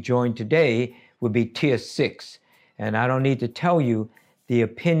 and if you join today, would be Tier 6. And I don't need to tell you the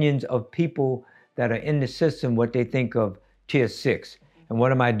opinions of people that are in the system, what they think of Tier 6. And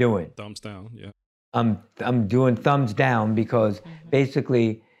what am I doing? Thumbs down, yeah. I'm doing thumbs down because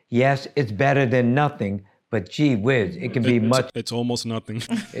basically, yes, it's better than nothing, but gee whiz, it can be It's almost nothing.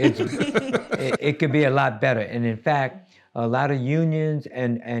 It could be a lot better. And in fact, a lot of unions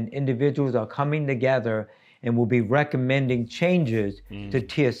and individuals are coming together and will be recommending changes to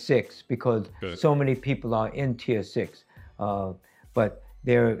Tier 6 because so many people are in Tier 6. But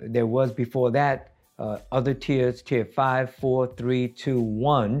there was before that other tiers, Tier 5, 4, 3, 2,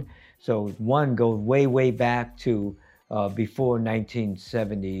 1. So 1 goes way, way back to before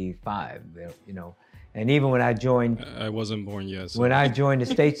 1975, And even when I joined... I wasn't born yet. So. When I joined the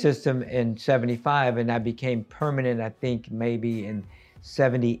state system in 75 and I became permanent, I think maybe in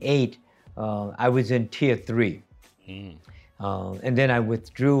 78, I was in Tier 3. And then I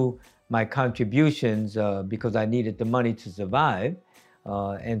withdrew my contributions because I needed the money to survive.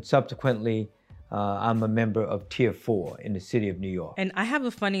 And subsequently, I'm a member of Tier 4 in the city of New York. And I have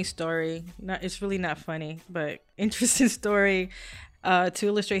a funny story. It's really not funny, but interesting story to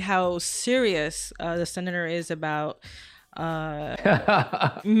illustrate how serious the senator is about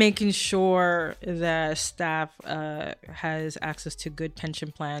making sure that staff has access to good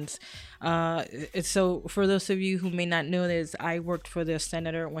pension plans. So for those of you who may not know this, I worked for the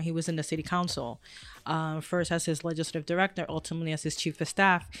senator when he was in the city council. First as his legislative director, ultimately as his chief of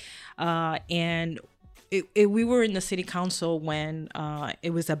staff. And we were in the city council when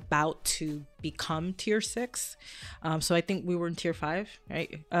it was about to become Tier 6. So I think we were in Tier 5,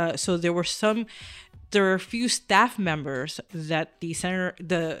 right? So there were a few staff members that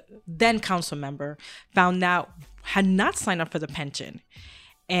the then council member found out had not signed up for the pension.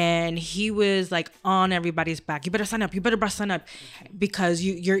 And he was like on everybody's back. You better sign up. You better sign up because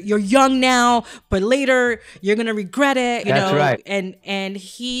you're young now, but later you're gonna regret it. That's right. And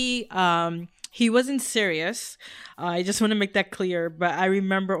he wasn't serious. I just want to make that clear. But I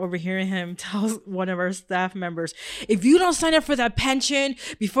remember overhearing him tell one of our staff members, "If you don't sign up for that pension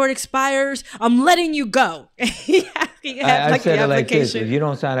before it expires, I'm letting you go." He had I said it like this: if you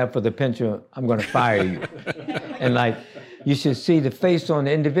don't sign up for the pension, I'm going to fire you. And like, you should see the face on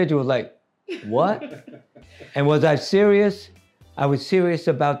the individual, like, what? And was I serious? I was serious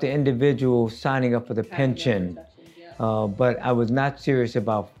about the individual signing up for the pension, but I was not serious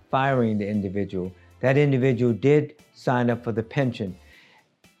about firing the individual. That individual did sign up for the pension.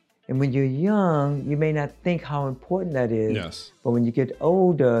 And when you're young, you may not think how important that is. Yes. But when you get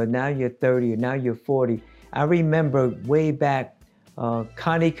older, now you're 30 or now you're 40. I remember way back,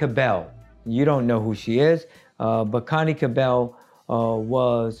 Connie Cabell. You don't know who she is, but Connie Cabell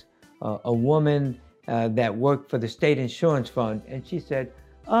was a woman that worked for the state insurance fund. And she said,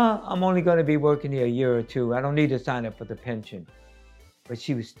 I'm only going to be working here a year or two. I don't need to sign up for the pension. But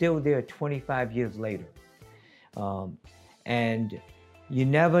she was still there 25 years later. And you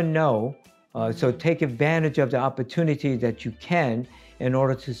never know. So take advantage of the opportunities that you can in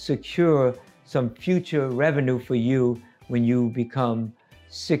order to secure some future revenue for you when you become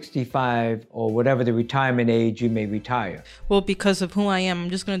 65 or whatever the retirement age you may retire. Well, because of who I am, I'm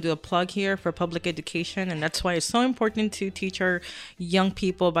just going to do a plug here for public education. And that's why it's so important to teach our young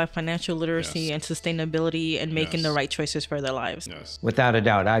people about financial literacy and sustainability and making the right choices for their lives. Yes. Without a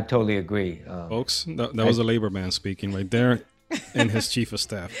doubt, I totally agree. Folks, that was a labor man speaking right there and his chief of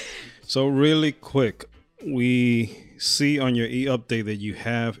staff. So really quick, we see on your e-update that you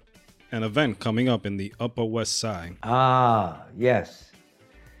have an event coming up in the Upper West Side. Yes.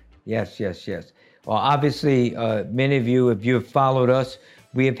 Well, obviously, many of you, if you have followed us,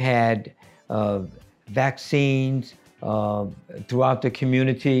 we have had vaccines throughout the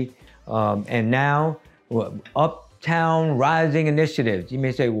community. And now, Uptown Rising Initiatives. You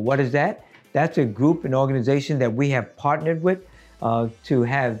may say, well, what is that? That's a group, an organization that we have partnered with to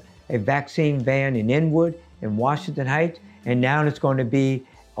have a vaccine van in Inwood, in Washington Heights, and now it's going to be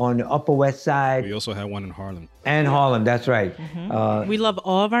on the Upper West Side. We also have one in Harlem. And Harlem, that's right. We love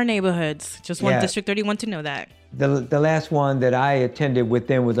all of our neighborhoods. Just want District 31 to know that. The last one that I attended with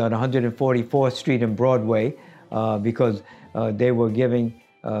them was on 144th Street and Broadway because they were giving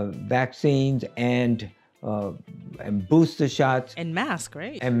vaccines and booster shots. And masks,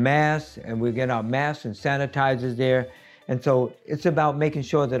 right? And masks, and we're getting our masks and sanitizers there. And so it's about making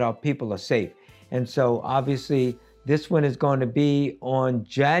sure that our people are safe. And so obviously, this one is going to be on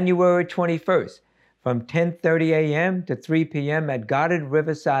January 21st from 10:30 a.m. to 3 p.m. at Goddard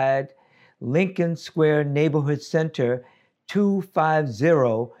Riverside Lincoln Square Neighborhood Center,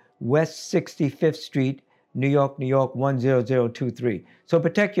 250 West 65th Street, New York, 10023. So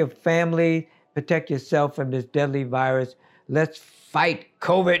protect your family, protect yourself from this deadly virus. Let's fight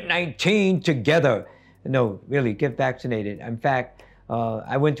COVID-19 together. No, really, get vaccinated. In fact,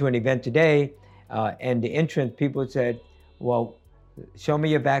 I went to an event today and the entrance people said, well, show me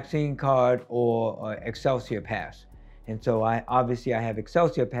your vaccine card or Excelsior Pass. And so I have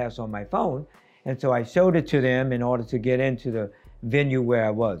Excelsior Pass on my phone. And so I showed it to them in order to get into the venue where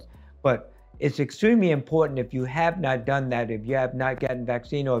I was. But it's extremely important if you have not done that, if you have not gotten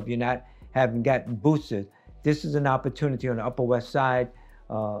vaccine or if you haven't gotten boosted, this is an opportunity on the Upper West Side,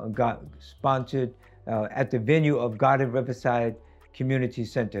 sponsored at the venue of Goddard Riverside Community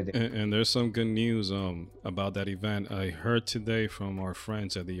Center. And there's some good news about that event. I heard today from our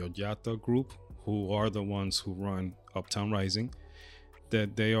friends at the Oyata group, who are the ones who run Uptown Rising,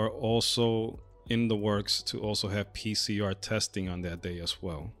 that they are also in the works to also have PCR testing on that day as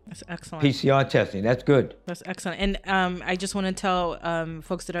well. That's excellent. PCR testing, that's good. That's excellent. And I just want to tell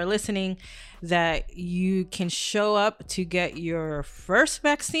folks that are listening that you can show up to get your first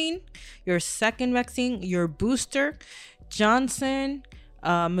vaccine, your second vaccine, your booster, Johnson,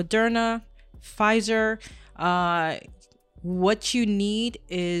 Moderna, Pfizer. What you need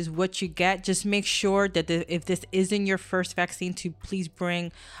is what you get. Just make sure that if this isn't your first vaccine, to please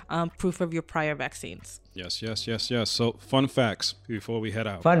bring proof of your prior vaccines. Yes. So fun facts before we head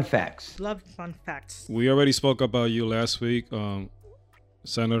out. Fun facts. Love fun facts. We already spoke about you last week,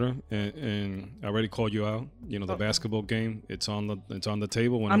 Senator, and I already called you out. You know, the basketball game, it's on the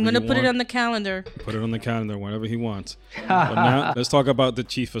table. Whenever I'm gonna you put it want. on the calendar. Put it on the calendar whenever he wants. But now let's talk about the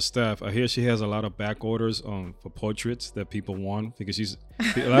chief of staff. I hear she has a lot of back orders for portraits that people want, because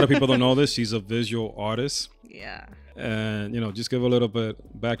a lot of people don't know this. She's a visual artist. Yeah. And just give a little bit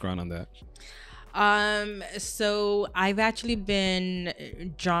background on that. So I've actually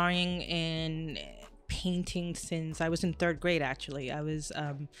been drawing and painting since I was in third grade. Actually, I was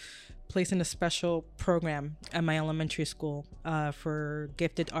placed in a special program at my elementary school for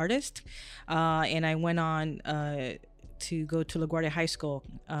gifted artists, and I went on to go to LaGuardia High School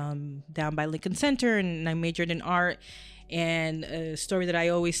down by Lincoln Center, and I majored in art. And a story that I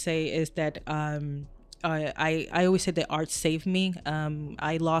always say is that I always say that art saved me.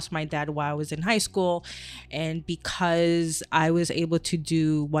 I lost my dad while I was in high school, and because I was able to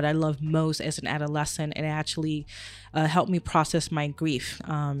do what I love most as an adolescent, it actually helped me process my grief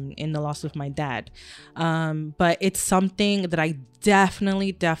in the loss of my dad. But it's something that I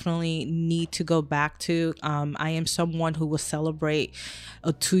definitely need to go back to. I am someone who will celebrate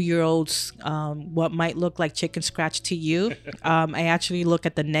a 2-year-old's what might look like chicken scratch to you. I actually look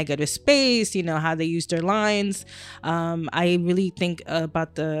at the negative space, how they use their lines. I really think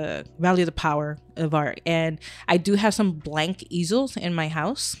about the value of the power of art. And I do have some blank easels in my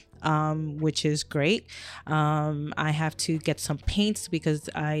house, which is great. I have to get some paints because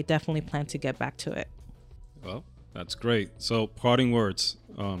I definitely plan to get back to it. Well, that's great. So parting words,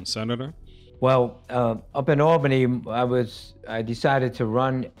 Senator? Well, up in Albany, I decided to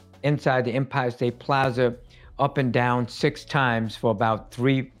run inside the Empire State Plaza up and down 6 times for about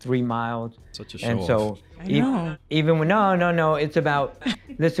 3 miles. Such a show and so off. even when no, it's about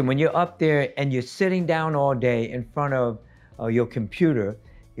listen, when you're up there and you're sitting down all day in front of your computer,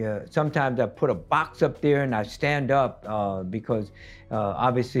 sometimes I put a box up there and I stand up because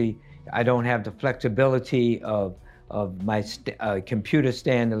obviously I don't have the flexibility of my computer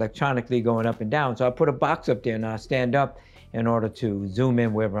stand electronically going up and down. So I put a box up there and I stand up in order to zoom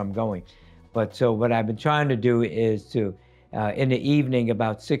in wherever I'm going. But so what I've been trying to do is to, in the evening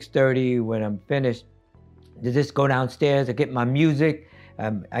about 6:30 when I'm finished, to just go downstairs, I get my music.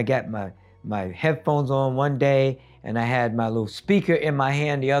 I got my headphones on one day, and I had my little speaker in my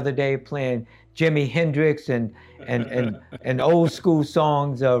hand the other day playing Jimi Hendrix and old school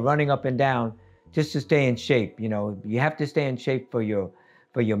songs running up and down, just to stay in shape. You have to stay in shape for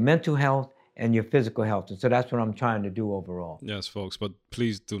your mental health and your physical health. And so that's what I'm trying to do overall. Yes, folks, but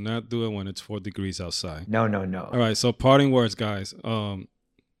please do not do it when it's 4 degrees outside. No. All right, so parting words, guys.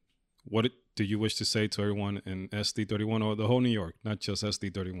 What do you wish to say to everyone in SD31 or the whole New York, not just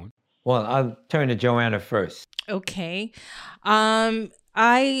SD31? Well, I'll turn to Johanna first. Okay. I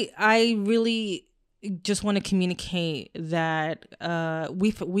really just want to communicate that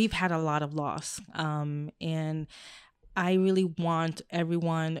we've had a lot of loss, and I really want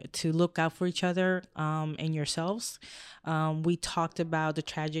everyone to look out for each other and yourselves. We talked about the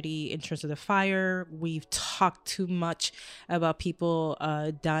tragedy in terms of the fire. We've talked too much about people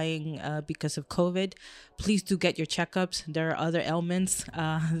dying because of COVID. Please do get your checkups. There are other ailments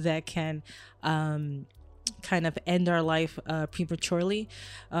that can kind of end our life prematurely.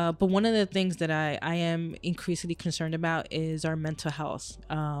 But one of the things that I am increasingly concerned about is our mental health.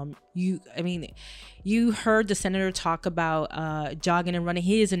 You heard the senator talk about jogging and running.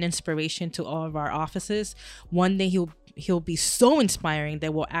 He is an inspiration to all of our offices. One day he'll be so inspiring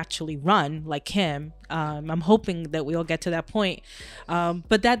that we'll actually run like him. I'm hoping that we'll get to that point.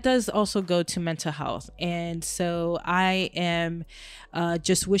 But that does also go to mental health. And so I am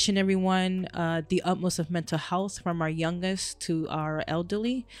just wishing everyone the utmost of mental health, from our youngest to our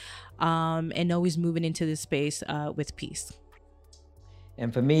elderly, and always moving into this space with peace.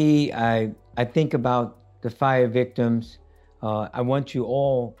 And for me, I think about the fire victims. I want you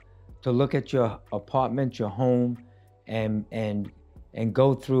all to look at your apartment, your home, and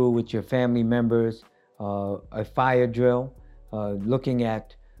go through with your family members a fire drill, looking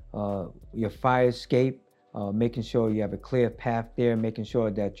at your fire escape, making sure you have a clear path there, making sure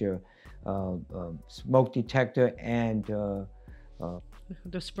that your smoke detector, and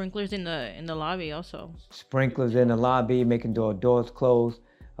The sprinklers in the lobby also. sprinklers in the lobby, making doors close,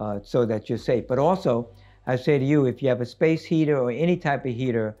 so that you're safe. But also, I say to you, if you have a space heater or any type of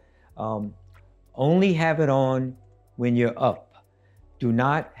heater, only have it on when you're up. Do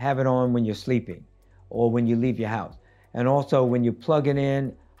not have it on when you're sleeping or when you leave your house. And also, when you're plugging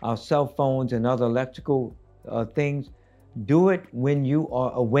in our cell phones and other electrical things, do it when you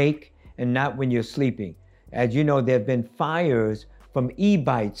are awake and not when you're sleeping. As you know, there have been fires from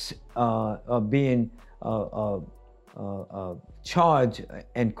e-bites being charged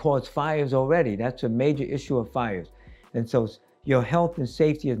and caused fires already. That's a major issue of fires. And so your health and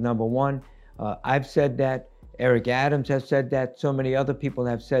safety is number one. I've said that. Eric Adams has said that. So many other people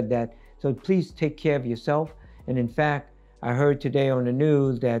have said that. So please take care of yourself. And in fact, I heard today on the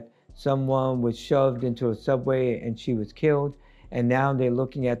news that someone was shoved into a subway and she was killed. And now they're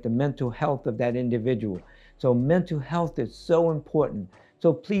looking at the mental health of that individual. So mental health is so important.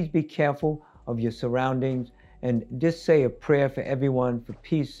 So please be careful of your surroundings and just say a prayer for everyone, for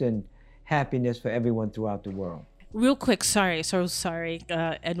peace and happiness for everyone throughout the world. Real quick, sorry,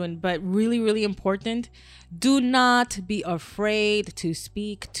 Edwin, but really, really important. Do not be afraid to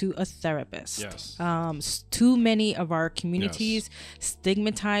speak to a therapist. Yes. Too many of our communities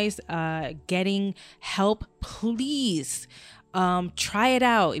stigmatize getting help. Please. Try it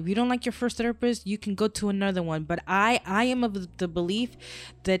out. If you don't like your first therapist, you can go to another one. But I am of the belief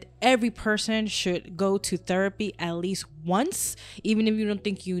that every person should go to therapy at least once, even if you don't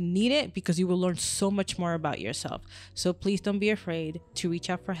think you need it, because you will learn so much more about yourself. So please don't be afraid to reach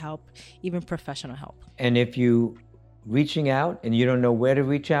out for help, even professional help. And if you reaching out and you don't know where to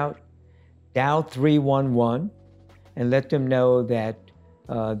reach out, dial 311 and let them know that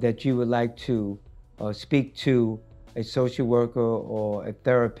that you would like to speak to a social worker or a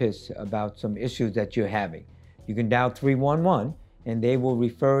therapist about some issues that you're having. You can dial 311 and they will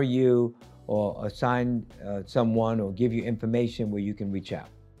refer you or assign someone or give you information where you can reach out.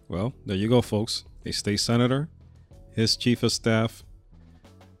 Well, there you go, folks. A state senator, his chief of staff,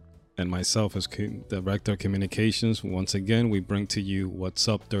 and myself as director of communications. Once again, we bring to you What's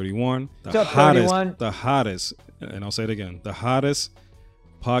Up 31, the hottest, and I'll say it again, the hottest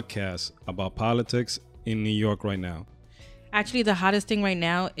podcast about politics in New York right now. Actually, the hottest thing right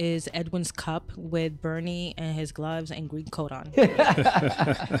now is Edwin's cup with Bernie and his gloves and green coat on.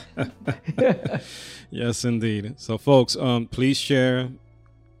 Yes, indeed. So, folks, please share,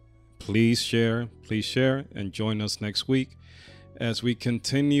 and join us next week as we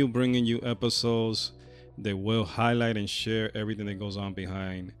continue bringing you episodes that will highlight and share everything that goes on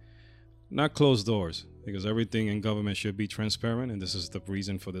behind, not closed doors, because everything in government should be transparent, and this is the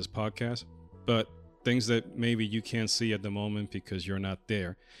reason for this podcast, but things that maybe you can't see at the moment because you're not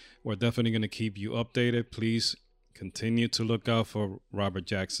there. We're definitely going to keep you updated. Please continue to look out for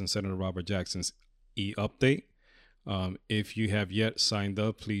Senator Robert Jackson's e-update. If you have yet signed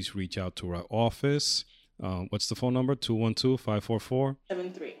up, please reach out to our office. What's the phone number?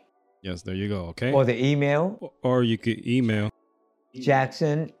 212-544-73. Yes, there you go. Okay. Or the email. Or you could email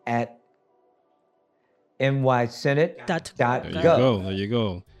jackson@nysenate.gov. There you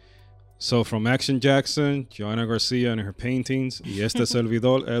go. So from Action Jackson, Johanna Garcia and her paintings, y este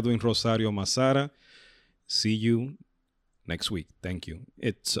servidor, Edwin Rosario Mazara. See you next week. Thank you.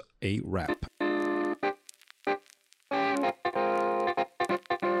 It's a wrap.